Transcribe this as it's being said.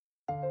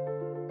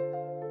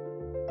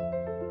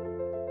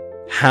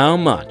How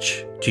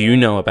much do you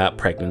know about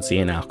pregnancy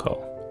and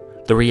alcohol?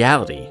 The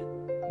reality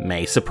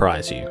may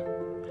surprise you.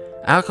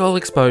 Alcohol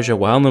exposure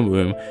while in the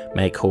womb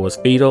may cause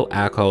fetal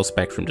alcohol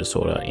spectrum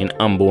disorder in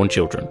unborn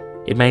children.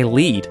 It may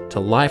lead to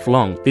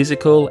lifelong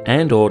physical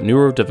and/or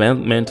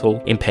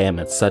neurodevelopmental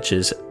impairments such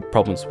as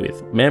problems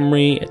with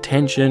memory,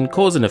 attention,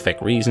 cause and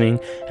effect reasoning,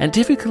 and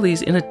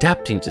difficulties in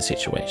adapting to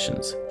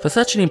situations. For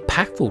such an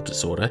impactful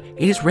disorder,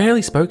 it is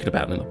rarely spoken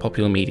about in the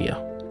popular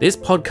media. This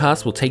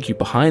podcast will take you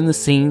behind the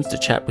scenes to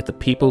chat with the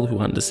people who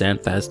understand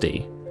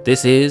FASD.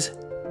 This is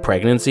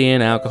Pregnancy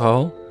and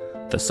Alcohol,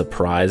 the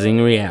Surprising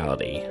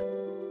Reality.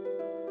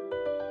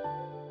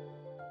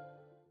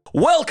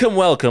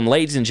 Welcome,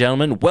 ladies and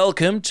gentlemen.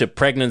 Welcome to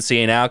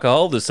Pregnancy and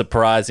Alcohol, the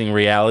Surprising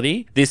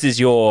Reality. This is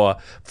your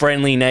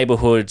friendly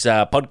neighborhood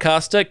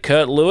podcaster,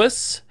 Kurt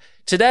Lewis.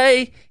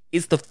 Today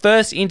is the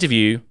first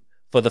interview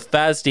for the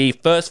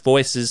FASD First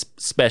Voices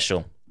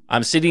special.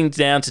 I'm sitting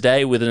down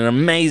today with an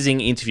amazing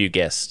interview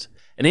guest,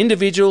 an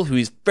individual who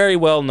is very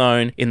well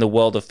known in the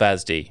world of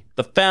FASD,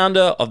 the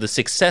founder of the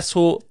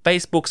successful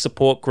Facebook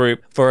support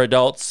group for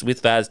adults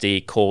with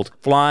FASD called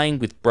Flying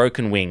with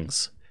Broken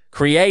Wings,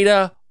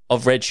 creator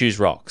of Red Shoes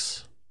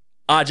Rocks,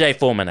 RJ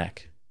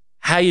Formanek.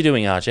 How are you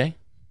doing, RJ?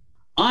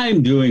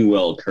 I'm doing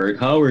well, Kurt.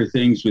 How are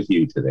things with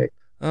you today?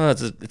 Oh,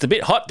 it's a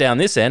bit hot down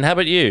this end. How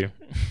about you?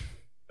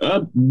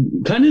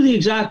 Kind of the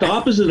exact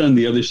opposite on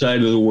the other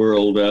side of the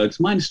world. It's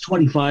minus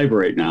 25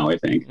 right now, I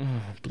think.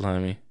 Oh,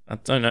 blimey.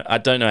 I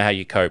don't know how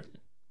you cope.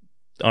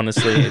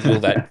 Honestly, it's all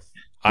that.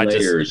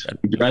 Layers.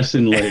 Dress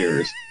in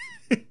layers.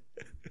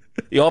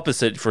 The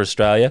opposite for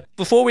Australia.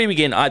 Before we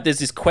begin, there's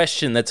this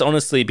question that's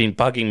honestly been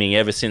bugging me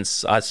ever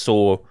since I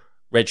saw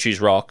Red Shoes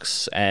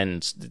Rocks,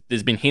 and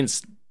there's been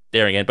hints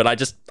there again, but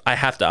I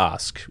have to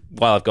ask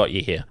while I've got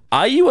you here.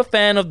 Are you a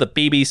fan of the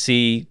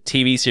BBC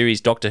TV series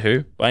Doctor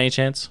Who, by any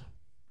chance?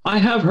 I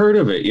have heard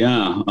of it,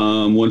 yeah,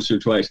 once or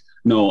twice.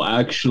 No,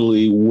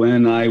 actually,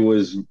 when I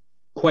was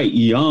quite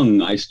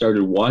young, I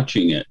started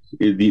watching it,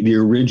 the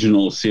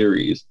original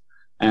series.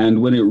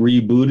 And when it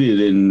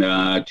rebooted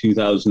in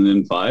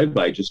 2005,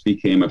 I just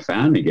became a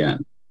fan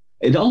again.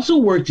 It also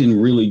worked in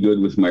really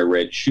good with my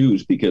Red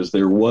Shoes because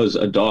there was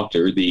a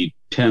doctor, the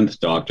 10th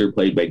Doctor,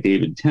 played by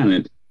David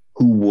Tennant,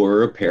 who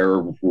wore a pair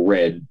of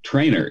red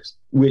trainers,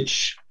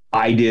 which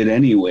I did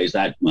anyways.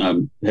 That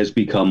has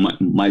become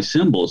my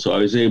symbol. So I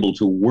was able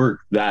to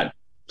work that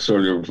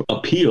sort of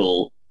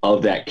appeal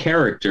of that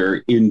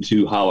character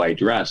into how I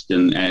dressed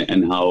and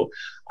how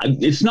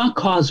it's not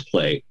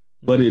cosplay,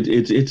 but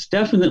it's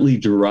definitely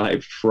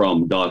derived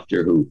from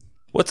Doctor Who.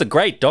 Well, it's a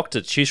great doctor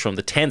to choose from.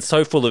 The 10th,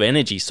 so full of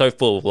energy, so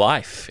full of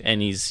life,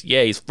 and he's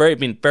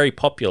been very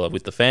popular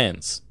with the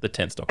fans. The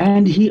 10th Doctor,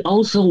 and he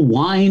also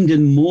whined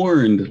and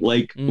mourned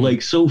like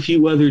so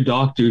few other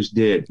doctors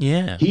did.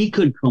 Yeah, he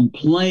could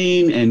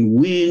complain and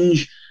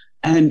whinge,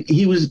 and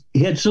he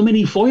had so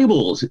many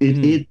foibles.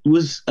 It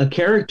was a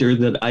character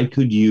that I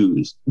could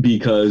use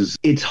because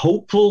it's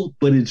hopeful,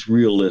 but it's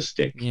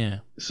realistic. Yeah,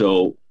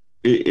 so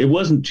it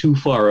wasn't too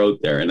far out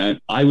there, and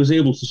I was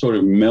able to sort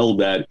of meld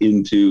that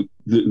into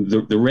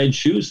the Red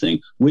Shoes thing,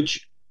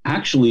 which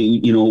actually,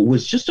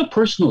 was just a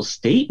personal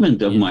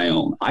statement of my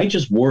own. I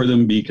just wore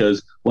them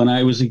because when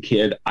I was a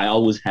kid, I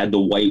always had the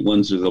white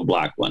ones or the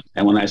black ones.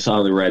 And when I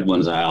saw the red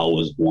ones, I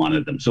always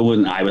wanted them. So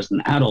when I was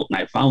an adult and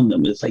I found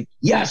them, it's like,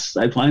 yes,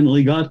 I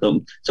finally got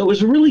them. So it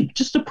was really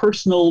just a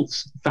personal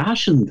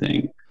fashion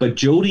thing. But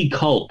Jodie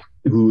Culp,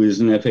 who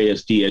is an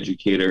FASD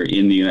educator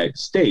in the United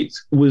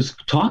States, was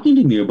talking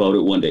to me about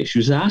it one day. She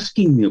was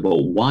asking me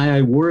about why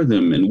I wore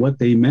them and what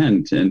they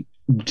meant. And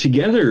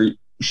together,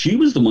 she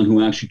was the one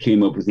who actually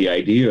came up with the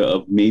idea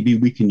of maybe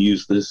we can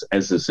use this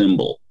as a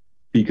symbol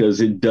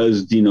because it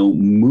does denote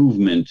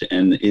movement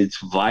and it's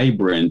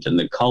vibrant and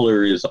the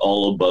color is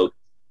all about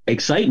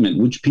excitement,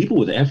 which people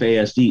with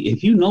FASD,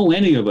 if you know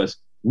any of us,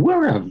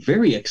 we're a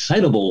very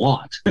excitable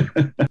lot.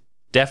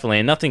 Definitely,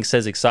 and nothing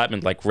says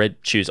excitement like red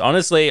shoes.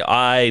 Honestly,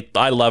 I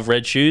love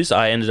red shoes.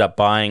 I ended up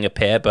buying a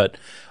pair, but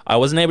I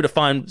wasn't able to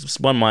find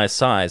one my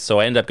size, so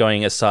I ended up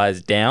going a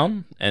size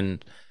down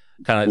and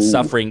kind of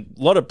suffering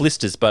a lot of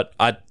blisters, but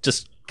I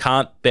just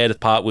can't bear to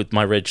part with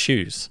my red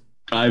shoes.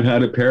 I've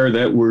had a pair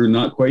that were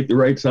not quite the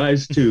right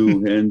size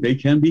too, and they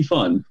can be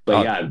fun,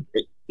 but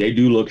they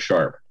do look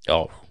sharp.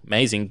 Oh,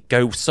 amazing.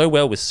 Go so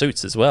well with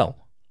suits as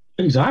well.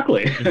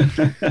 Exactly.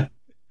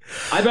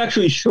 I've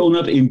actually shown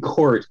up in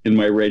court in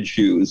my red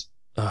shoes.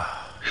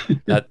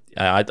 I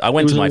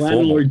went to my formal.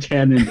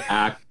 Landlord-tenant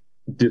act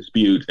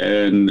dispute,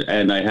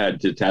 and I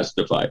had to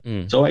testify.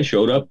 So I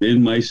showed up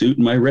in my suit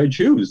and my red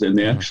shoes, and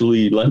they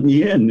actually let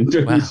me in and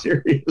took me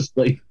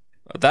seriously.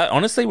 That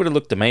honestly would have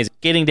looked amazing.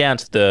 Getting down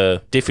to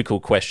the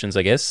difficult questions,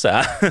 I guess,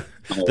 the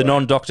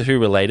non-Doctor Who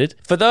related.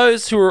 For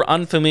those who are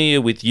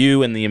unfamiliar with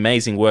you and the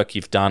amazing work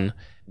you've done,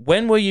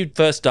 when were you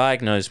first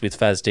diagnosed with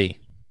FASD?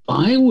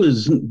 I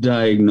wasn't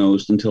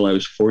diagnosed until I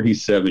was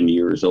 47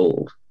 years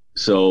old.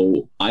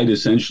 So I'd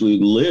essentially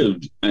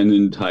lived an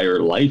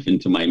entire life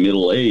into my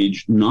middle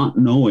age, not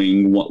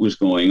knowing what was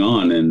going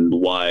on and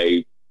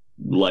why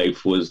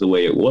life was the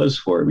way it was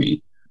for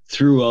me.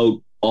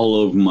 Throughout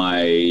all of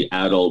my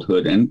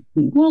adulthood and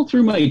well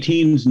through my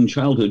teens and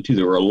childhood too,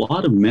 there were a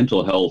lot of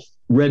mental health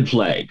red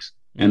flags.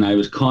 And I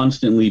was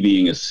constantly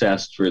being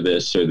assessed for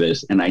this or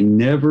this, and I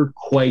never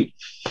quite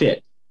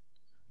fit.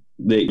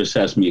 They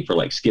assessed me for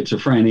like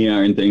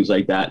schizophrenia and things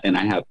like that. And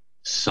I have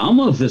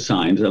some of the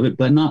signs of it,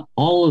 but not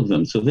all of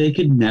them. So they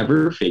could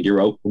never figure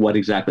out what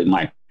exactly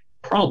my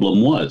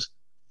problem was.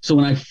 So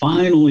when I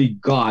finally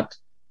got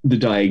the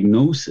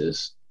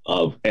diagnosis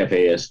of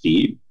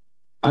FASD,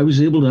 I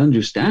was able to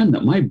understand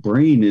that my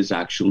brain is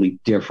actually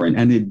different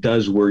and it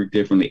does work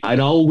differently. I'd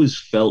always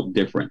felt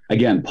different.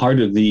 Again, part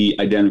of the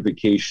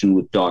identification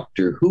with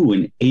Doctor Who,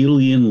 an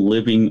alien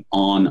living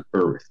on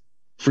Earth.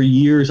 For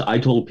years, I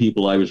told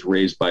people I was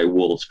raised by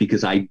wolves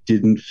because I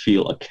didn't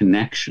feel a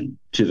connection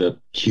to the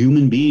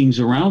human beings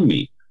around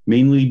me,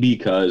 mainly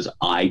because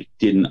I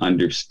didn't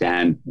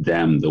understand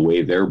them the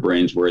way their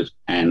brains were,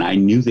 and I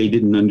knew they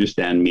didn't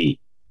understand me.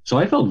 So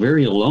I felt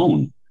very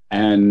alone.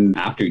 And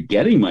after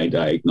getting my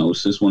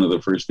diagnosis, one of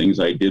the first things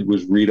I did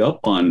was read up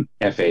on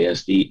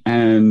FASD.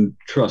 And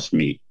trust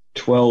me,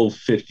 12,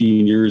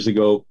 15 years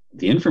ago,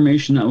 the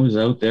information that was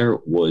out there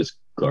was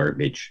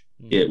garbage.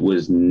 It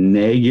was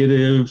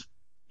negative.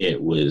 It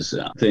was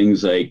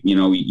things like, you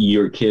know,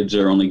 your kids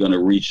are only going to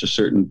reach a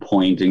certain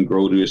point and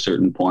grow to a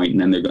certain point, and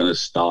then they're going to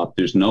stop.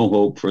 There's no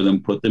hope for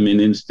them. Put them in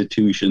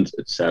institutions,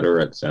 et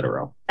cetera, et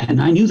cetera.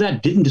 And I knew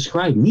that didn't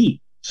describe me.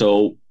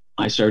 So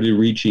I started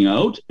reaching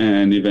out,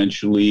 and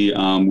eventually,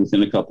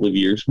 within a couple of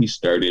years, we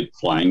started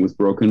Flying with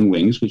Broken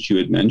Wings, which you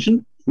had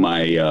mentioned,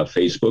 my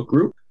Facebook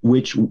group,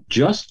 which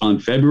just on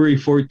February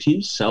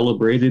 14th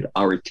celebrated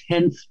our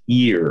 10th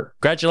year.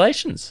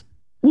 Congratulations.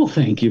 Well,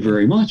 thank you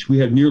very much. We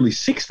have nearly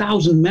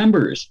 6,000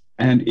 members,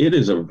 and it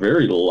is a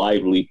very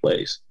lively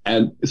place.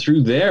 And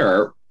through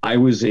there, I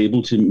was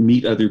able to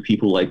meet other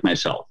people like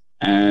myself.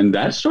 And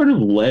that sort of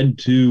led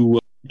to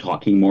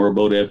talking more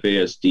about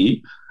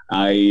FASD.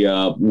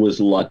 I was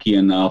lucky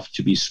enough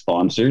to be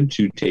sponsored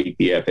to take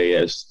the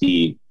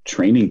FASD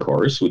training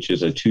course, which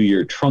is a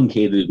 2-year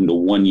truncated into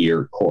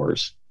 1-year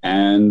course.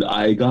 And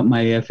I got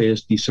my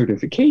FASD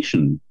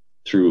certification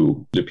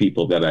through the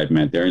people that I've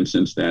met there. And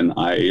since then,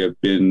 I have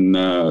been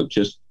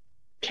just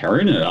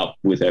tearing it up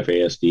with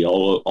FASD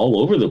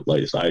all over the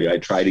place. I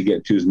try to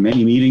get to as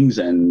many meetings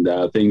and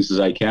things as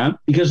I can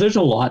because there's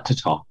a lot to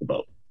talk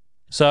about.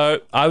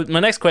 So my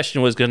next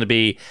question was going to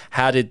be,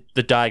 how did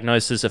the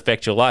diagnosis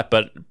affect your life?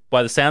 But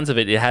by the sounds of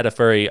it, it had a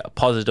very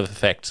positive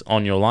effect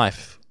on your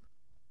life.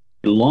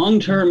 Long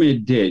term,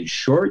 it did.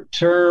 Short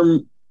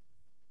term,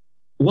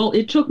 well,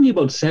 it took me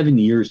about 7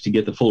 years to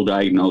get the full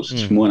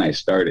diagnosis from when I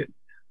started,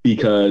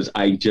 because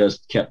I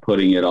just kept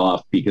putting it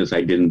off because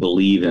I didn't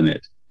believe in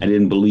it. I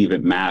didn't believe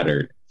it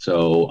mattered.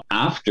 So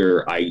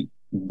after I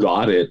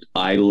got it,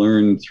 I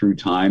learned through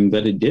time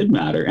that it did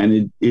matter,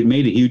 and it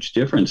made a huge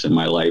difference in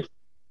my life.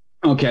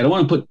 Okay, I don't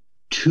want to put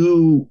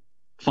too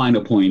fine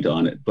a point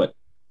on it, but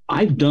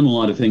I've done a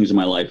lot of things in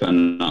my life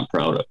I'm not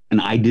proud of, and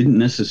I didn't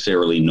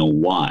necessarily know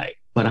why,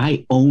 but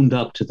I owned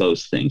up to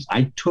those things.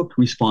 I took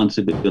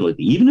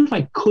responsibility, even if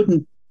I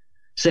couldn't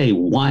say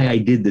why I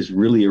did this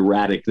really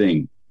erratic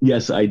thing.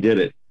 Yes, I did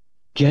it.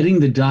 Getting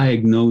the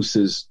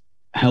diagnosis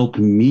helped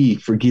me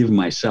forgive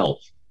myself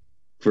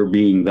for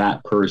being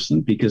that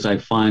person, because I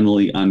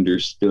finally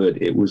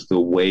understood it was the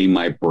way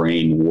my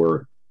brain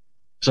worked.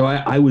 So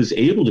I was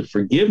able to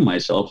forgive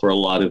myself for a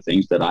lot of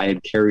things that I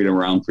had carried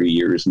around for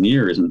years and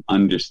years, and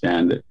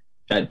understand that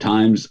at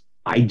times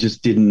I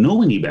just didn't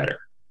know any better.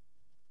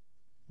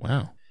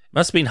 Wow. It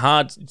must have been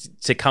hard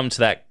to come to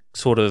that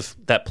sort of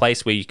that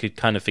place where you could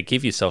kind of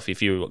forgive yourself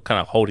if you were kind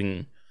of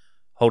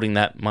holding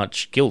that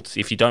much guilt,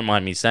 if you don't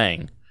mind me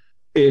saying.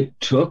 It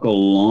took a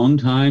long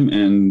time,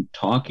 and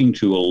talking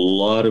to a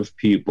lot of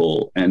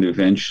people, and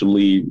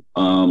eventually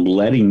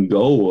letting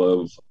go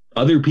of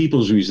other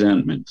people's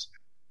resentments.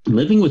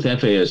 Living with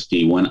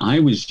FASD, when I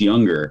was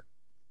younger,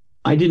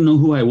 I didn't know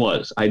who I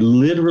was. I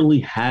literally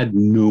had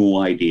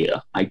no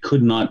idea. I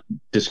could not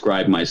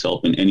describe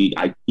myself in any,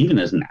 even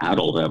as an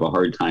adult, I have a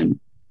hard time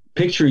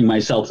picturing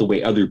myself the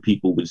way other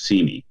people would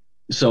see me.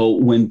 So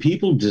when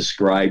people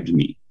described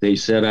me, they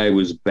said I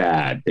was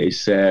bad. They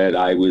said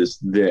I was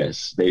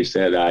this. They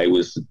said I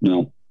was,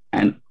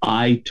 and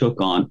I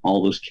took on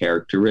all those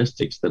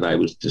characteristics that I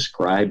was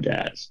described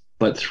as.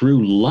 But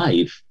through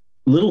life,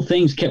 little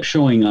things kept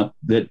showing up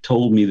that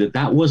told me that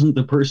that wasn't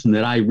the person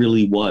that I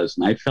really was.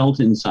 And I felt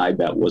inside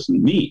that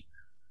wasn't me.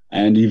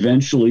 And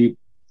eventually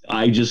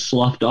I just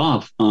sloughed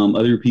off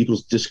other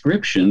people's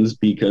descriptions,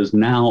 because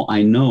now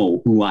I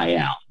know who I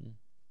am.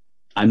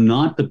 I'm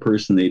not the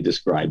person they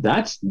describe.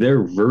 That's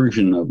their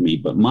version of me,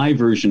 but my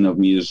version of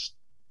me is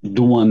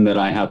the one that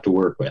I have to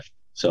work with.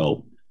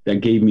 So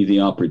that gave me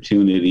the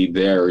opportunity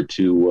there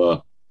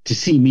to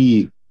see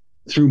me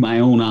through my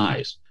own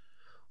eyes.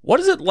 What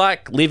is it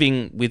like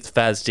living with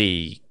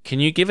FASD?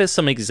 Can you give us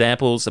some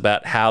examples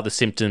about how the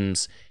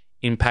symptoms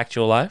impact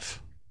your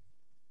life?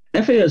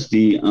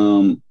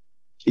 FASD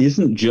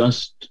isn't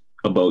just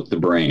about the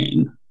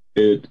brain.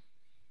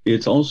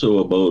 It's also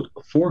about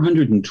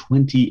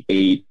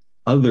 428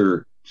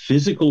 other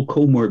physical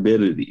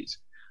comorbidities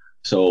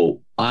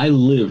So I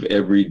live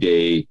every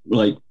day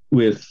like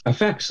with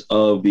effects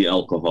of the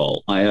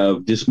alcohol. I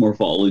have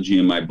dysmorphology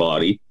in my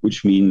body,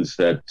 which means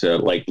that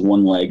like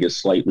one leg is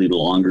slightly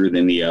longer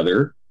than the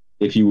other.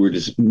 If you were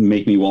to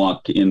make me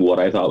walk in what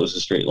I thought was a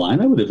straight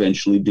line, I would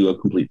eventually do a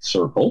complete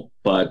circle.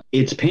 But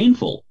it's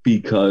painful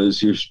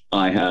because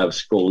I have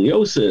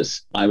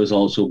scoliosis. I was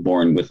also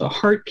born with a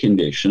heart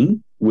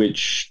condition,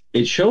 which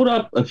it showed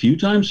up a few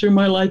times through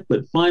my life,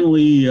 but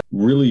finally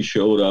really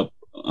showed up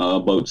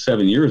about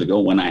 7 years ago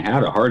when I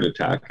had a heart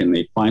attack, and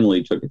they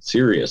finally took it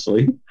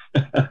seriously.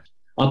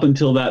 Up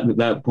until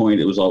that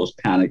point, it was always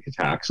panic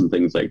attacks and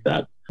things like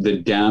that. The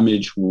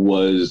damage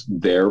was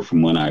there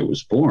from when I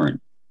was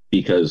born,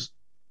 because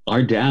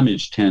our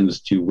damage tends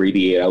to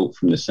radiate out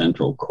from the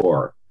central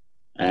core.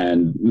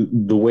 And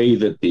the way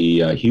that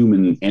the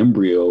human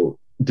embryo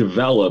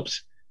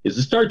develops is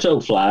it starts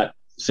out flat.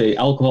 Say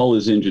alcohol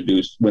is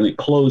introduced. When it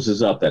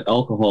closes up, that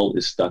alcohol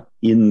is stuck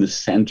in the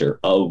center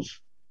of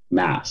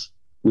mass,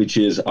 which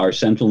is our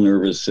central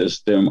nervous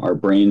system, our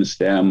brain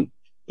stem,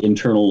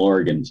 internal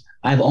organs.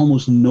 I have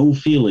almost no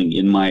feeling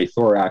in my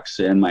thorax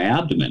and my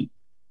abdomen.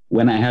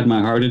 When I had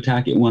my heart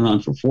attack, it went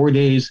on for 4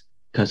 days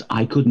because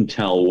I couldn't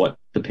tell what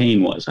the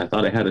pain was. I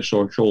thought I had a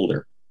sore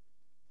shoulder.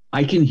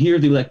 I can hear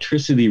the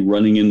electricity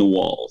running in the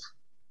walls.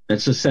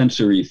 That's a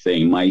sensory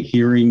thing. My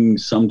hearing,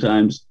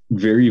 sometimes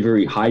very,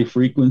 very high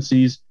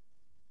frequencies,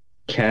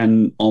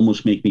 can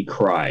almost make me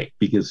cry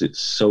because it's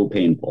so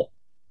painful.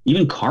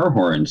 Even car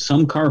horns,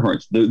 some car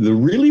horns, the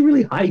really,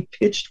 really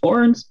high-pitched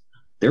horns,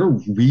 they're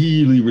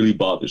really, really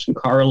bothersome.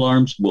 Car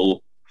alarms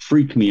will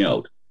freak me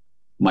out.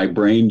 My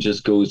brain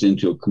just goes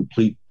into a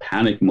complete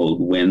panic mode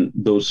when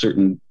those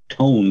certain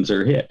tones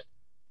are hit.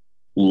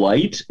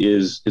 Light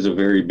is a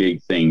very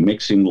big thing.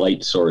 Mixing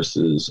light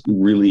sources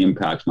really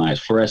impacts my eyes.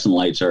 Fluorescent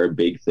lights are a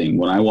big thing.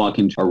 When I walk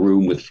into a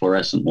room with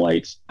fluorescent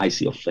lights, I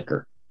see a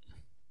flicker.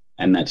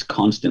 And that's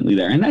constantly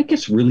there. And that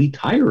gets really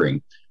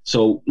tiring.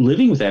 So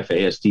living with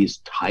FASD is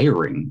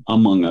tiring,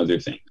 among other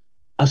things.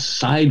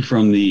 Aside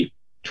from the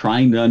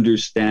trying to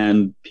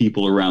understand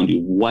people around you,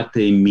 what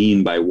they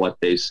mean by what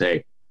they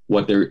say,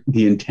 what the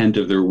intent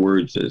of their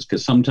words is.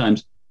 Because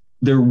sometimes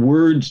their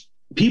words,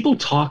 people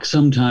talk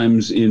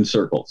sometimes in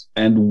circles,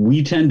 and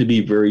we tend to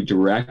be very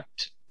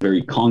direct,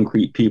 very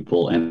concrete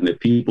people. And if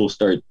people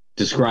start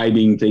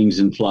describing things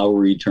in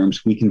flowery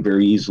terms, we can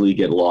very easily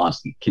get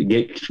lost,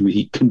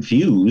 get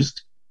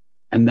confused.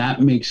 And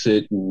that makes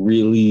it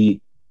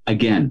really,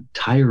 again,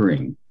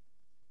 tiring.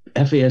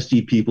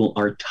 FASD people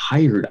are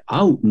tired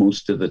out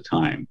most of the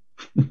time.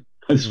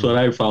 That's what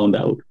I found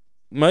out.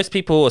 Most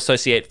people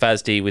associate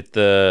FASD with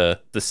the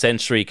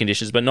sensory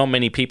conditions, but not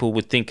many people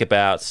would think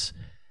about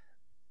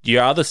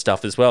your other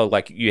stuff as well,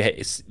 like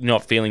it's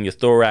not feeling your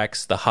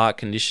thorax, the heart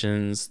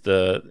conditions,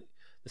 the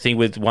thing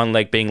with one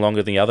leg being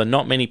longer than the other.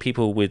 Not many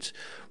people would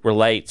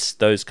relate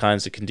those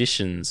kinds of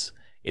conditions.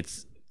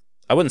 It's,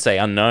 I wouldn't say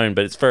unknown,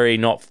 but it's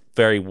not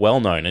very well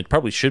known. It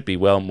probably should be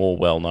more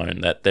well known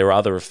that there are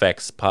other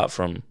effects apart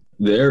from.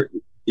 There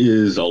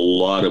is a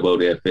lot about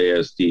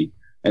FASD.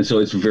 And so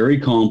it's very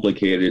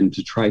complicated, and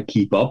to try to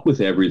keep up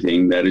with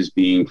everything that is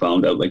being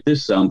found out, like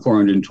this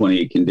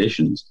 428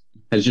 conditions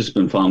has just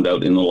been found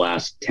out in the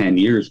last 10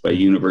 years by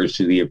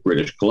University of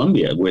British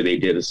Columbia, where they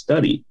did a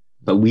study.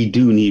 But we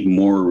do need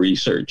more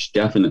research,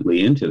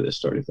 definitely, into this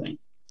sort of thing.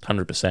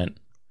 100%.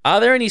 Are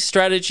there any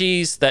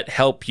strategies that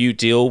help you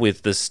deal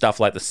with the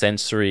stuff like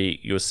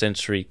your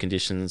sensory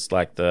conditions,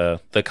 like the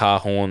car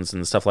horns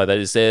and stuff like that?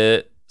 Is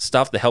there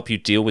stuff that help you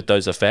deal with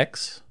those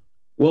effects?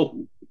 Well,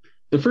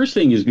 the first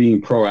thing is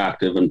being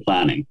proactive and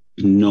planning,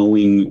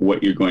 knowing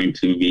what you're going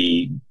to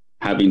be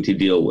having to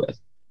deal with.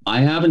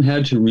 I haven't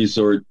had to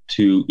resort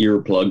to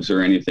earplugs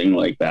or anything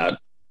like that.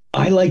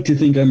 I like to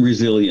think I'm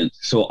resilient,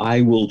 so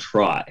I will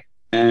try.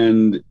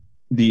 And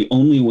the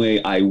only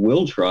way I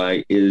will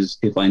try is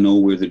if I know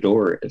where the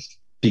door is,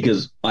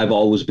 because I've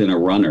always been a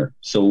runner.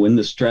 So when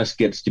the stress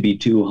gets to be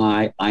too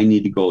high, I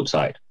need to go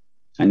outside.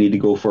 I need to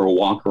go for a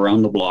walk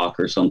around the block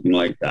or something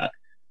like that.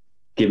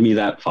 Give me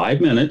that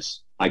 5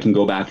 minutes. I can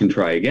go back and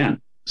try again.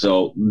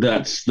 So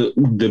that's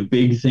the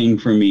big thing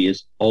for me,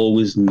 is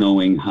always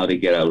knowing how to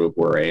get out of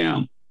where I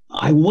am.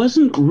 I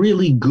wasn't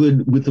really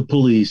good with the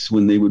police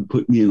when they would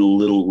put me in a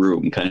little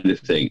room kind of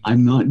thing.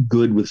 I'm not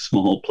good with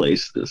small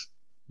places.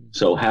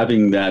 So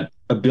having that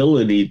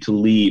ability to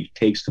leave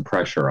takes the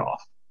pressure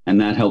off.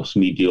 And that helps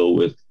me deal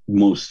with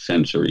most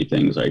sensory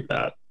things like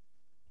that.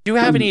 Do you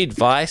have any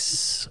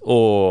advice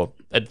or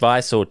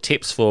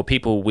tips for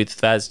people with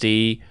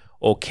FASD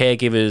or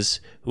caregivers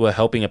who are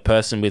helping a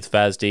person with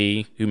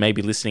FASD who may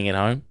be listening at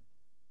home?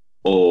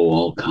 Oh,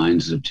 all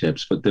kinds of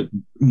tips. But the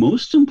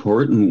most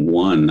important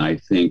one, I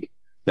think,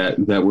 that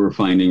we're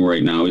finding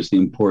right now is the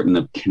importance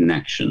of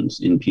connections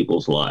in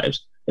people's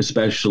lives,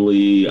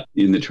 especially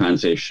in the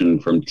transition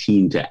from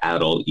teen to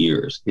adult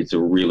years. It's a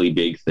really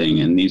big thing.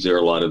 And these are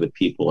a lot of the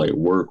people I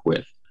work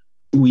with.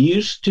 We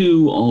used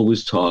to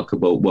always talk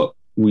about what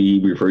we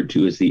referred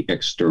to as the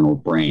external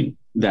brain.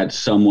 that's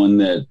someone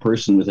that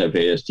person with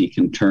FASD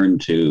can turn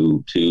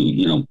to,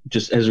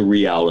 just as a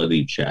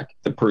reality check,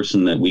 the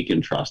person that we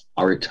can trust,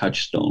 our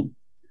touchstone.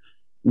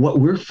 What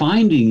we're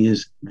finding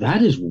is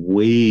that is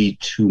way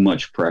too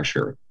much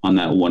pressure on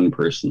that one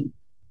person.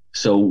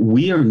 So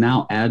we are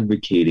now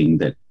advocating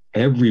that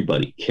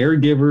everybody,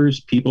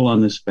 caregivers, people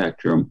on the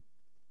spectrum,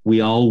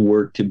 we all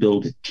work to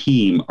build a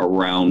team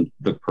around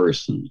the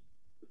person.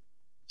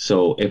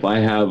 So if I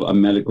have a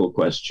medical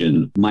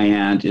question, my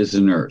aunt is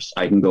a nurse.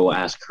 I can go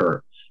ask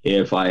her.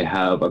 If I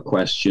have a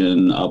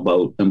question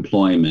about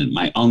employment,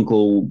 my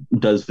uncle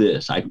does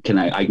this. I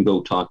can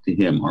go talk to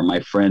him, or my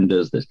friend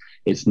does this.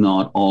 It's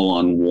not all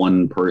on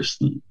one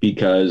person,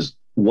 because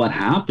what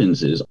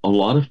happens is a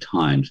lot of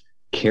times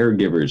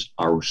caregivers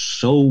are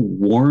so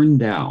worn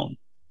down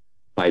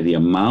by the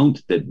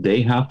amount that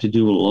they have to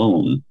do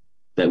alone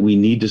that we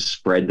need to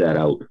spread that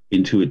out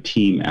into a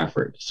team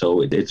effort.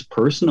 So it's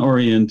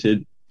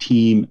person-oriented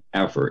team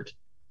effort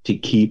to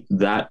keep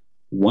that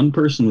one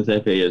person with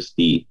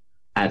FASD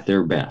at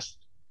their best.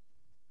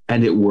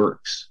 And it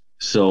works.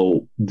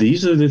 So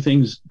these are the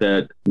things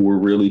that we're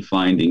really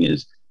finding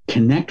is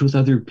connect with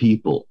other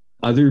people.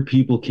 Other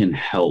people can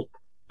help,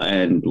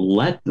 and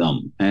let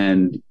them.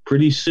 And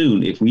pretty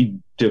soon, if we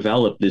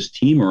develop this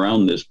team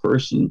around this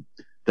person,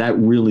 that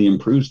really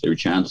improves their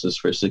chances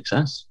for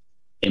success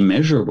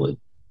immeasurably.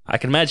 I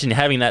can imagine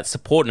having that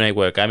support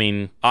network. I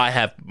mean, I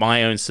have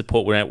my own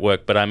support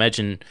network, but I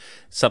imagine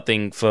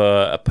something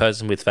for a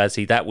person with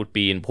FASD, that would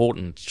be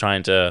important,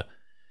 trying to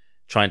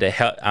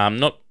help,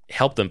 not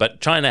help them, but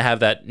trying to have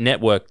that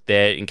network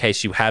there in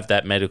case you have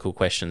that medical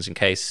questions, in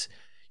case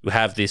you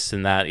have this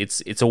and that.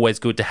 It's always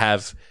good to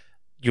have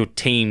your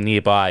team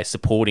nearby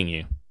supporting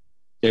you.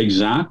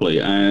 Exactly.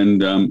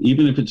 And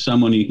even if it's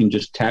someone you can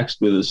just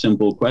text with a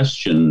simple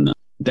question,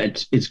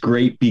 it's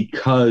great,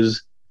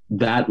 because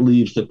that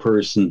leaves the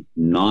person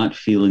not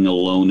feeling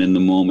alone in the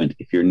moment.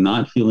 If you're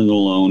not feeling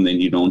alone,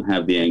 then you don't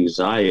have the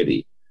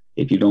anxiety.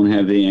 If you don't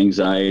have the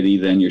anxiety,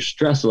 then your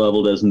stress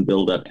level doesn't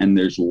build up, and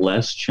there's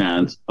less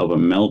chance of a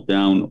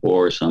meltdown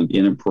or some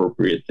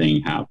inappropriate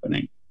thing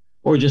happening,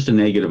 or just a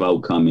negative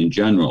outcome in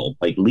general,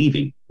 like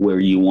leaving where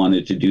you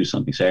wanted to do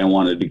something. Say I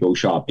wanted to go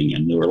shopping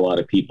and there were a lot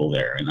of people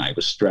there and I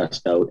was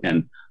stressed out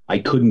and I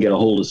couldn't get a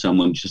hold of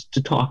someone just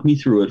to talk me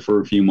through it for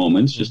a few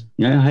moments. Just,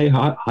 yeah, hey,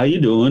 how you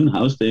doing?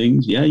 How's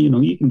things? Yeah,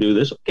 you can do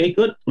this. Okay,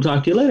 good. We'll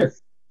talk to you later.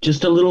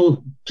 Just a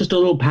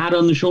little pat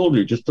on the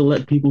shoulder, just to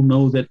let people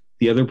know that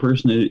the other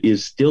person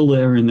is still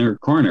there in their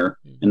corner,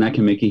 and that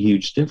can make a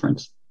huge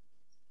difference.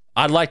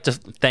 I'd like to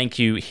thank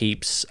you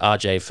heaps,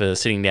 RJ, for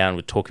sitting down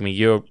and talking to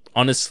me.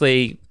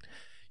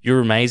 You're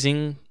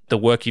amazing. The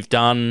work you've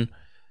done,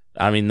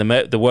 I mean,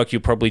 the work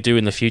you'll probably do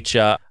in the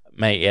future,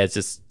 mate, yeah,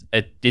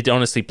 it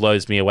honestly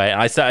blows me away.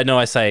 I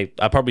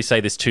probably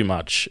say this too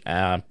much.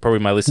 Probably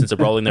my listeners are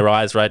rolling their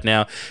eyes right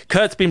now.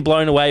 Kurt's been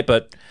blown away,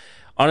 but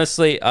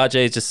honestly,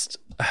 RJ, just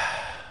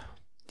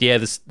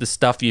the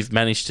stuff you've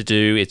managed to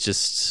do, it's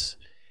just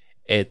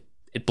it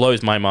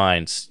blows my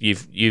mind.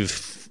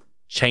 You've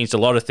changed a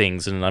lot of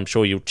things, and I'm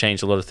sure you'll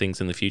change a lot of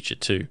things in the future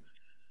too.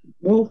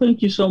 Well,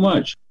 thank you so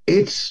much.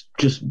 It's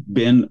just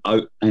been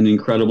an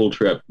incredible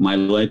trip. My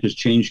life has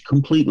changed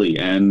completely,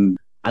 and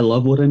I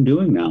love what I'm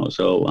doing now,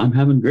 so I'm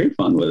having great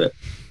fun with it.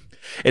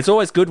 It's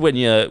always good when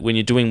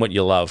you're doing what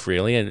you love,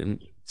 really,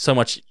 and so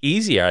much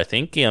easier, I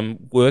think,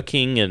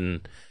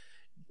 working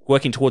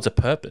towards a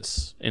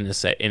purpose in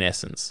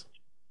essence.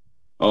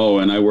 Oh,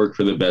 and I work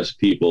for the best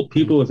people.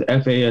 People with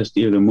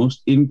FASD are the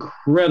most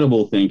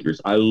incredible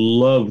thinkers. I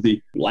love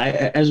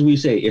as we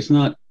say, it's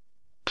not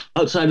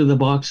outside of the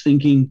box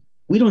thinking.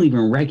 We don't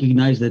even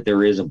recognize that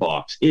there is a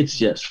box. It's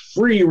just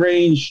free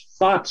range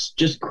thoughts,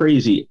 just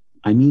crazy.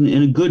 I mean,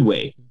 in a good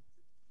way.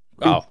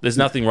 Oh, there's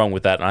nothing wrong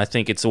with that. And I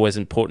think it's always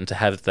important to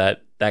have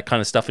that kind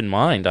of stuff in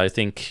mind. I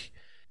think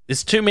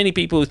there's too many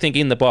people who think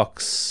in the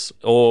box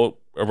or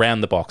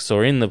around the box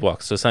or in the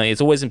box or something.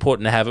 It's always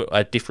important to have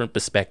a different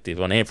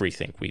perspective on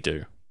everything we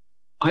do.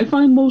 I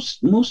find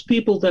most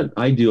people that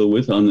I deal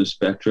with on the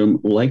spectrum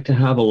like to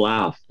have a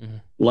laugh. Mm-hmm.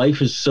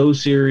 Life is so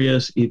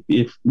serious.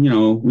 If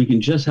we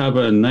can just have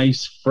a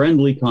nice,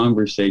 friendly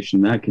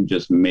conversation, that can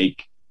just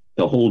make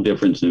the whole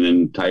difference in an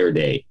entire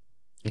day.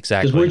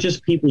 Exactly. Because we're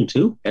just people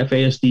too.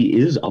 FASD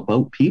is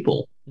about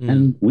people,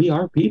 and we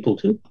are people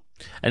too.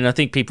 And I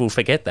think people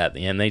forget that,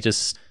 and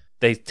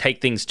they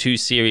take things too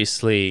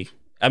seriously.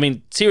 I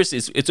mean, serious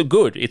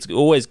it's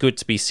always good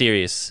to be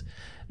serious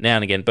now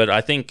and again, but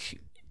I think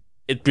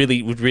it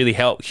really would really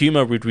help.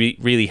 Humor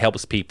really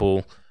helps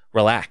people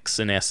relax,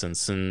 in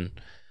essence, and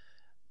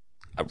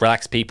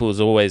relaxed people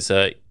is always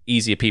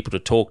easier people to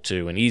talk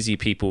to and easier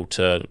people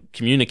to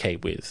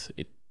communicate with.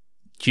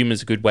 Humor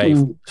is a good way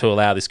to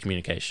allow this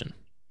communication.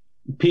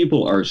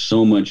 People are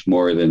so much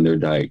more than their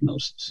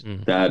diagnosis.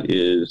 That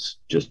is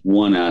just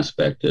one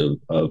aspect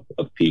of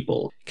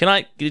people.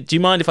 Do you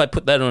mind if I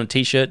put that on a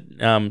t-shirt?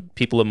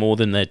 People are more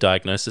than their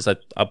diagnosis. I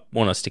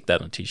want to stick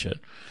that on a t-shirt.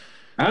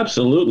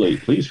 Absolutely.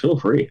 Please feel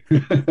free.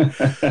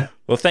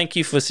 Well, thank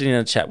you for sitting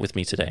and chat with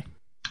me today.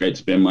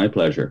 It's been my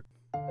pleasure.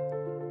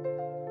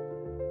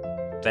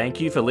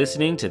 Thank you for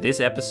listening to this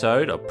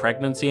episode of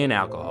Pregnancy and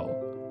Alcohol,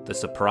 The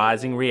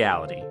Surprising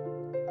Reality.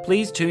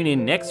 Please tune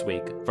in next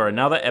week for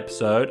another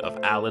episode of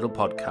our little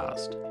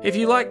podcast. If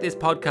you like this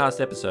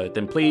podcast episode,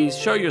 then please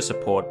show your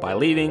support by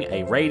leaving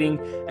a rating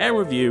and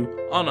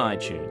review on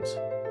iTunes.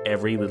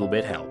 Every little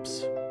bit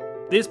helps.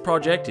 This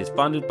project is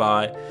funded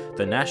by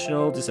the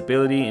National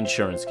Disability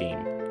Insurance Scheme,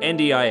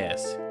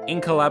 NDIS, in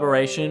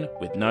collaboration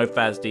with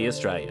NoFASD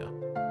Australia.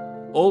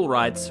 All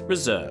rights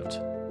reserved.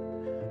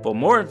 For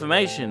more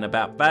information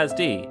about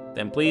FASD,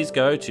 then please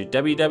go to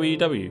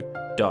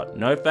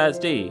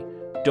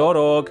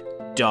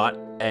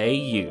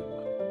www.nofasd.org.au.